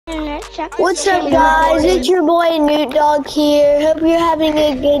What's up, guys? It's your boy Newt Dog here. Hope you're having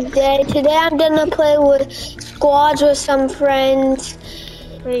a good day. Today I'm gonna play with squads with some friends.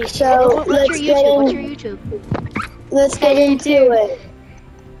 Wait, so what's your YouTube? Let's get into it.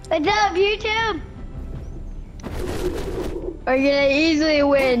 What's up, YouTube? We're gonna easily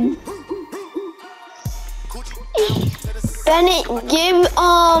win. Bennett, give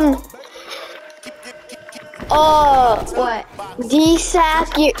what?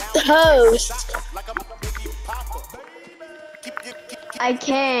 D-Sack your host. I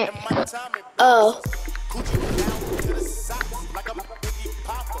can't. Oh.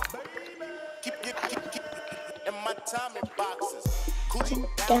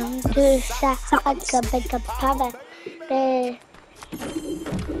 Down to the sack like a big papa.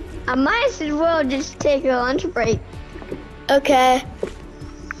 I might as well just take a lunch break. Okay.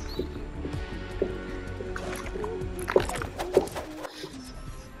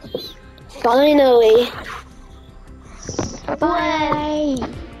 Finally. Finally.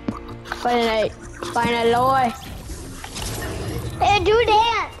 Hey, do a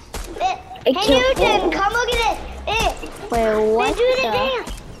dance. Hey, Newton, come look at this. Hey. Wait, what? Do the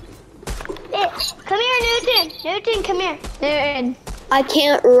dance. Hey, come here, Newton. Newton, come here. Newton. I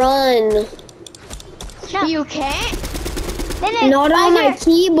can't run. No. You can't? Not on my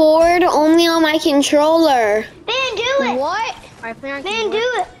keyboard, only on my controller. Then do it. What? Then do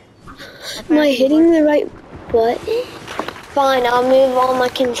it. Am I hitting the right button? Fine, I'll move on my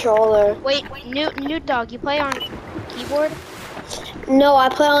controller. Wait, Newt Dog, you play on keyboard? No, I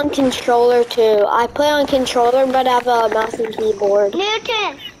play on controller too. I play on controller, but I have a mouse and keyboard.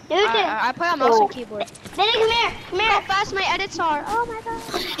 Newton! I play on mouse and keyboard. Bennett, come here. How fast my edits are. Oh my god.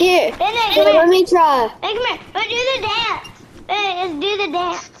 Here, Bennett, let me try. Bennett, come here. Let's do the dance. Bennett, let's do the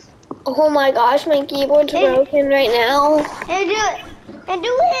dance. Oh my gosh, my keyboard's broken right now. Let's do it. Let's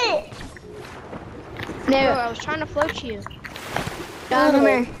do it. No, I was trying to float you. Come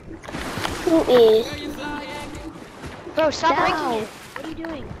here. Bro, stop breaking it. What are you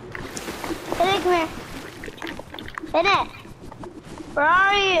doing? Bennett, come here. Bennett, where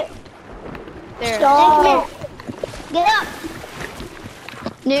are you? There. Stop. Bennett, come here. Get up.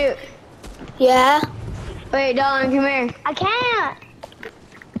 Newt. Yeah? Wait, Don, come here. I can't.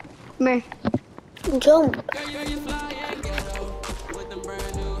 Come here. Jump.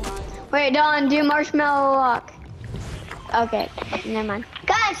 Wait, Don, do marshmallow walk. Okay, never mind.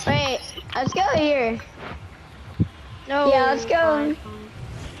 Guys, wait, let's go here. No. Yeah, let's go.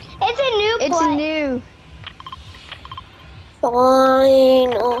 It's a new play. It's new.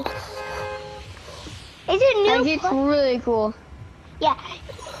 Fine. Oh. It's a new play. It's really cool. Yeah.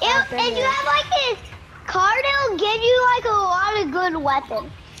 If you have like this card, it'll give you like a lot of good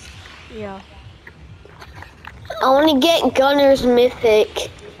weapons. Yeah. I want to get Gunner's Mythic.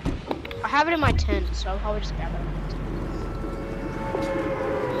 I have it in my tent, so I'll probably just grab it.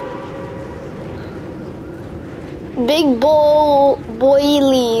 Big boilies.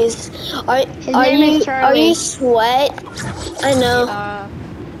 Are you sweat? I know.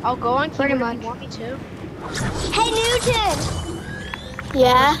 I'll go on keyboard if you want me to. Hey Newton.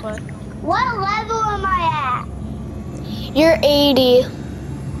 Yeah? What level am I at? You're 80.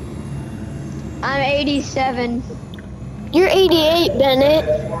 I'm 87. You're 88, Bennett.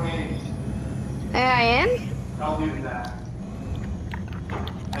 I am? I'll do that.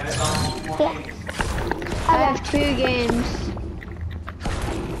 I have 2 games.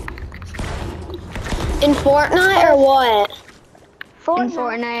 In Fortnite or what? In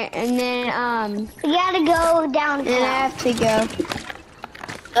Fortnite, and then we gotta go downtown. And I have to go.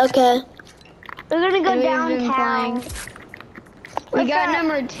 Okay. We're gonna go downtown. We got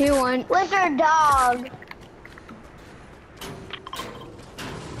number 2 on with our dog.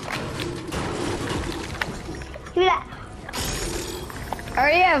 Do that. I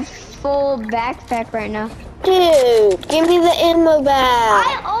already have full backpack right now. Dude, give me the ammo bag.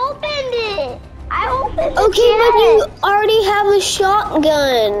 I opened it. Okay, but you already have a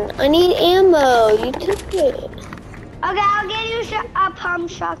shotgun. I need ammo. You took it. Okay, I'll get you a pump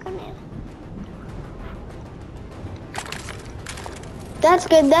shotgun. That's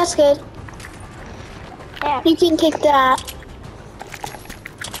good, that's good. Yeah. You can take that.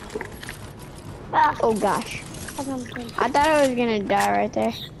 Oh gosh. I thought I was gonna die right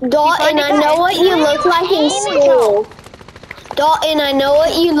there. Dalton, I know what you look like in school. Dalton, I know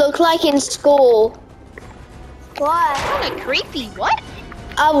what you look like in school. What? Kind of creepy. What?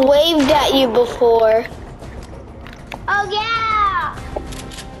 I waved at you before. Oh yeah.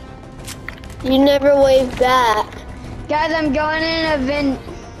 You never waved back. Guys, I'm going in a vent.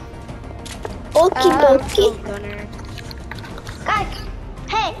 Okie dokie. Gunner. Guys,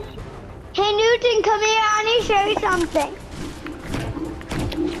 hey, Hey Newton, come here. I need to show you something.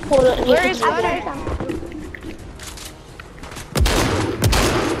 Hold on. Where is I'll show you Gunner? something.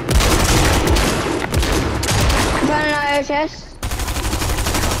 Found an IHS.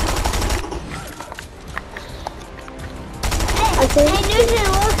 Hey Newton,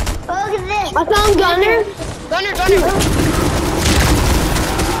 look at this. I found Gunner. Gunner!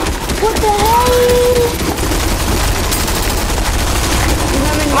 What the hell?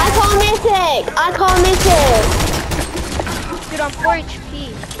 I call Mythic. Dude, I'm 4 HP.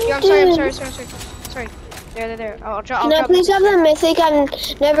 Yo, I'm sorry. There. I'll drop. Can I please have the Mythic?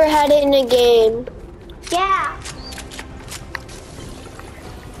 I've never had it in a game. Yeah.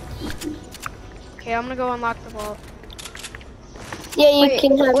 Okay, I'm gonna go unlock the vault. Yeah, you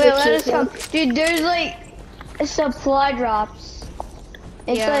can have Wait, let us the come. key. Dude, there's like supply drops.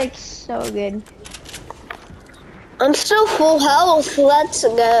 It's Yeah. like so good. I'm still full health. Let's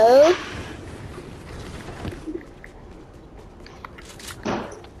go.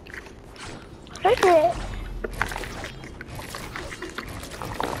 Look at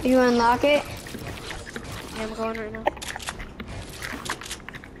it. You unlock it? Yeah, I'm going right now.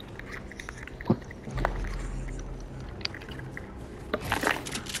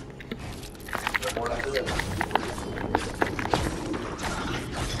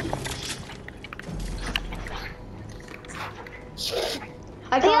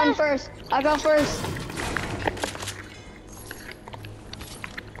 I go in first. I go first.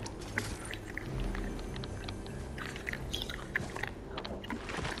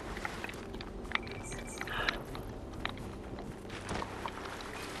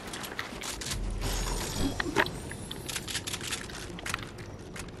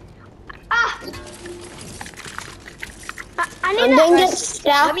 I I'm need gonna that. get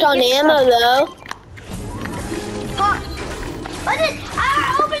stacked me on get ammo some. though. What is? I'm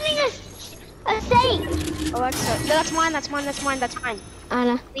opening a safe. Alexa, no, that's mine.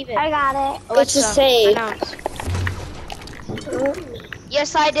 Anna. Leave it. I got it. It's Alexa, a safe. announce.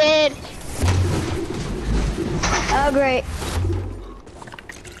 Yes, I did. Oh, great.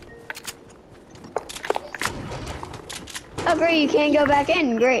 Oh, great. You can't go back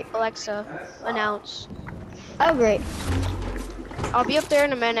in. Great. Alexa, announce. Oh, great. I'll be up there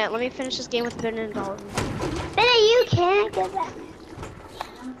in a minute. Let me finish this game with Ben and Dalton. Benny, you can't get back.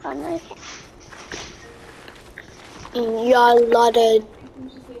 Oh, no, you can't. Yeah, a lot of.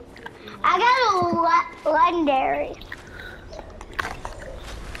 I got a legendary.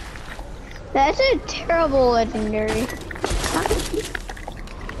 That's a terrible legendary.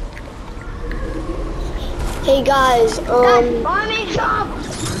 Hey guys, Buy me some.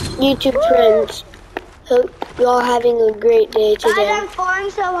 YouTube friends. Hope y'all having a great day Guys, today. I'm flying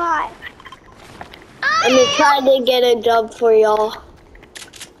so high. I'm gonna try to get a dub for y'all.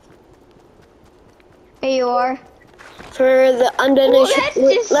 Here you are. For the Well, that's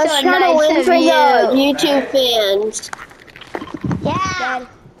just let's so try to nice win of for you. the YouTube fans. Yeah.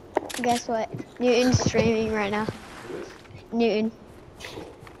 Guess what? Newton's streaming right now. Newton.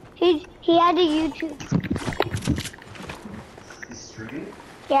 He had a YouTube. He's streaming?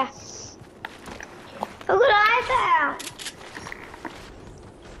 Yeah. Look what I found.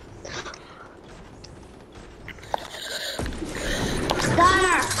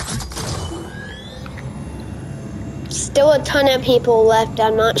 Gunner. Still a ton of people left.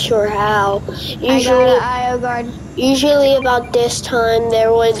 I'm not sure how. I got an IO guard. Usually about this time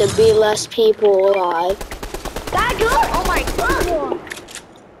there would be less people alive. Got good. Oh my god.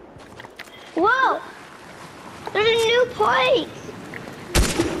 Whoa. There's a new place.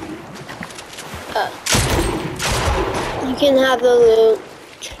 You can have the loot,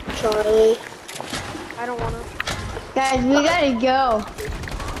 Charlie. I don't wanna. Guys, we gotta go.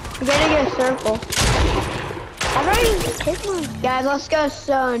 We gotta get a circle. I've already hit one. Guys, let's go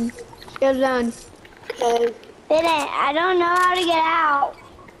zone. Let's go zone. Okay. I don't know how to get out.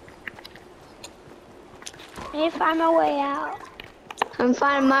 I need to find my way out. I'm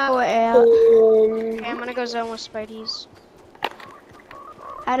finding my way out. Okay, I'm gonna go zone with Spideys.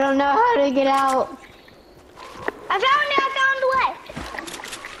 I don't know how to get out. I found the way.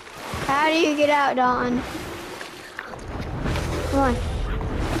 How do you get out, Dawn? Come on.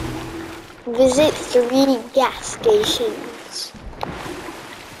 Visit 3 gas stations.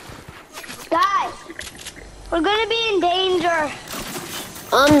 Guys, we're gonna be in danger.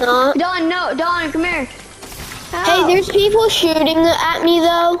 I'm not. Dawn, no, Dawn, come here. Hey, there's people shooting at me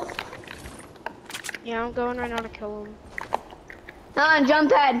though. Yeah, I'm going right now to kill him. Dawn,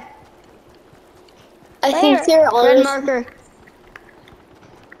 jump pad. I think they're Red on. marker.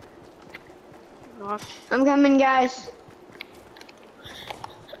 Knock. I'm coming, guys.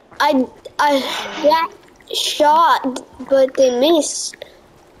 I got shot, but they missed.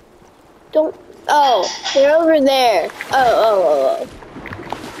 Don't. Oh, they're over there. Oh.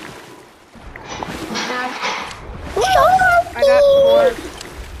 I got 4.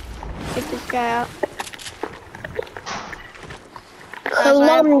 Get this guy out.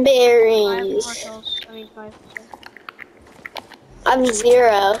 Columberries. 5. I'm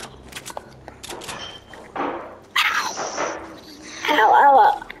 0.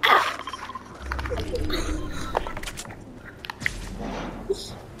 Ow.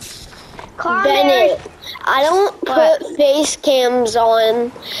 Bennett, I don't put face cams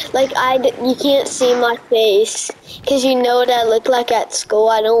on. Like, you can't see my face. Because you know what I look like at school.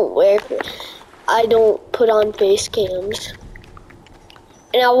 I don't put on face cams.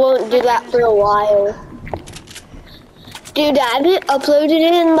 And I won't do that for a while. Dude, I haven't uploaded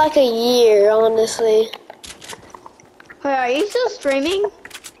it in like a year, honestly. Wait, are you still streaming?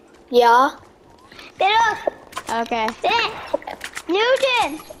 Yeah? Okay.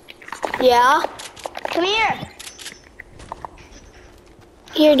 Newton! Yeah? Come here.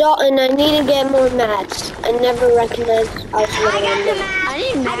 Here, Dalton, I need to get more mats. I never recognized I I was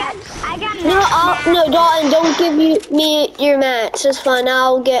got mats. No, Dalton, don't give me your mats. It's fine.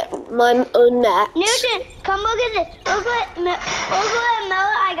 I'll get my own mats. Newton, come look at this. Look what milk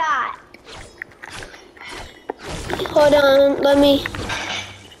I got. Hold on, let me.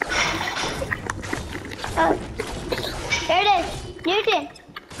 There it is. Newton.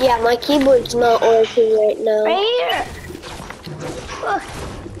 Yeah, my keyboard's not working right now. Right here.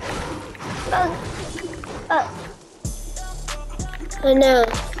 I know.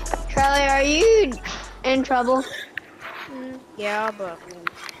 Charlie, are you in trouble? Yeah, but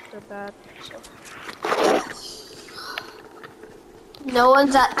they're bad. So. No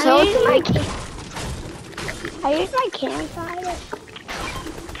one's at Tilted. I use my campfire.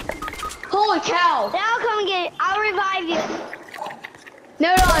 Holy cow! Then I'll come get it. I'll revive you.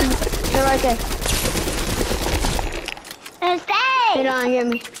 No, they're right there. And stay. Get on, get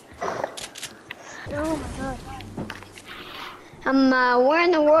me. Oh my god. Where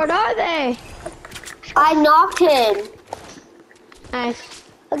in the world are they? I knocked him. Nice.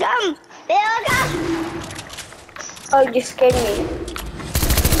 Look at him. Look at him. Oh, you scared me.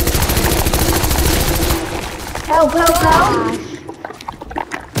 Help.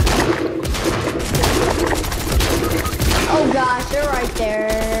 Oh gosh, they're right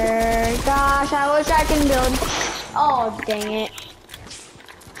there. Gosh, I wish I can build. Oh, dang it.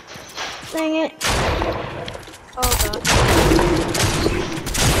 Oh god.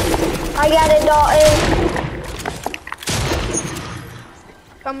 I got it,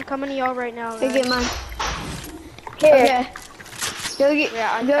 Dalton. Coming to y'all right now. Go get mine. Here. Okay. Go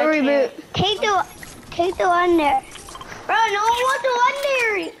reboot. Take the one there. Bro, no one wants the one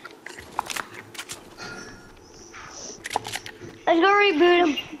there. Let's go reboot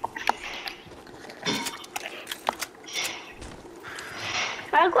him.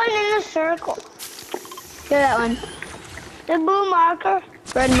 Mark one in the circle. Get that one. The blue marker.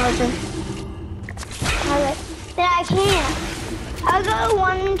 Red marker. Okay. Then I can't. I'll go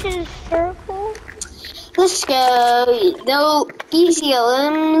one into the circle. Let's go. No easy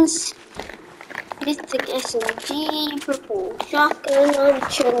limbs. Mystic SMG, purple shotgun, I'm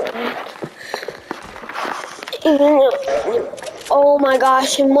chilling. Oh my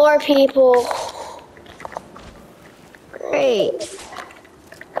gosh, and more people. Great.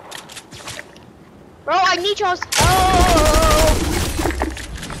 Bro, I need y'all's. Oh!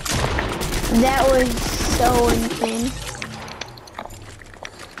 That was so insane.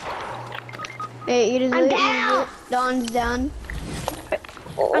 Hey, you just I'm down. Dawn's down.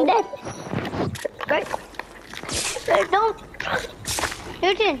 I'm dead. Right. Don't.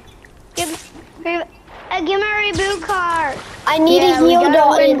 Newton, give me a reboot card. I need a heal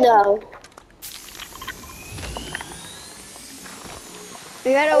Dalton though.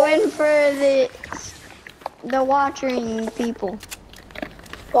 We gotta win for the watching people.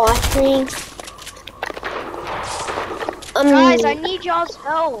 Watching. Guys, I need y'all's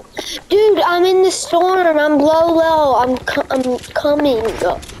help. Dude, I'm in the storm. I'm low. I'm coming.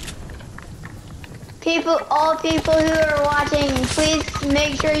 All people who are watching, please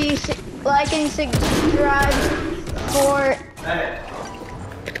make sure you like and subscribe for.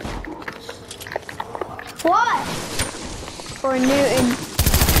 What? For Newton.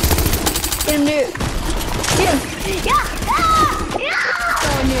 Get him, Newt. Get him. Yeah.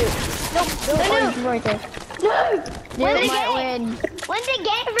 Oh, Newt. Nope. He's right there. No. Newt might win. When's the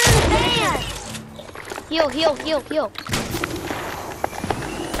game for the fans? Heal.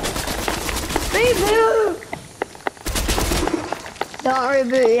 Reboot. Don't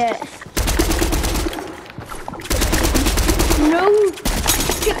reboot yet. No.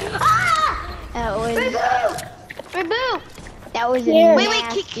 Ah! That was. Reboot! That was Here. Wait,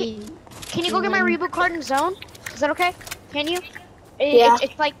 nasty. Can you go get my reboot card in zone? Is that okay? Can you? Yeah.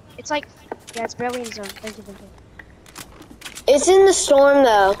 It's like, yeah, it's barely in zone. Thank you. It's in the storm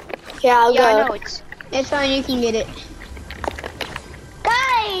though. Yeah, I'll Yeah, I go. know, It's fine. You can get it.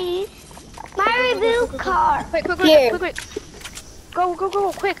 Guys, my reboot car. Quick. Here. Go,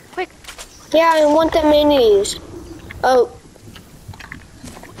 quick. Yeah, I want the minis. Oh,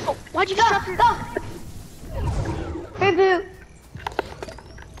 Oh, why'd you drop your... Reboot.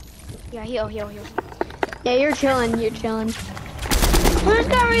 Yeah, heal. Yeah, you're chilling. You're chilling. Who's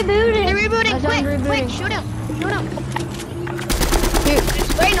got rebooted? They're rebooting, That's quick, rebooting. shoot him.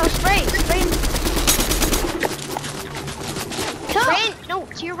 Spray, no,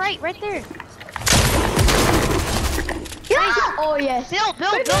 to your right there. Yeah. Oh yes. Build.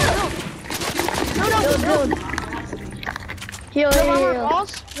 Build. Heal. Build on our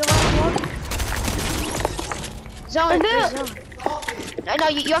walls. Zone. No,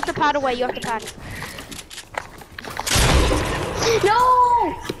 you have to pad away. You have to pad.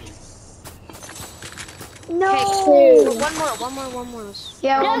 No. Okay, one more.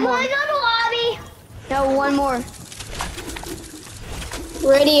 Yeah, No, one more. going on the lobby. No, one more.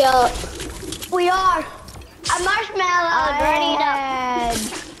 ready up. We are. A marshmallow ready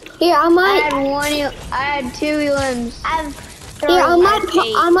to. Here, I I might. had one. I had 2 elims. Here,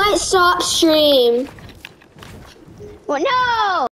 I might stop stream. Well, no.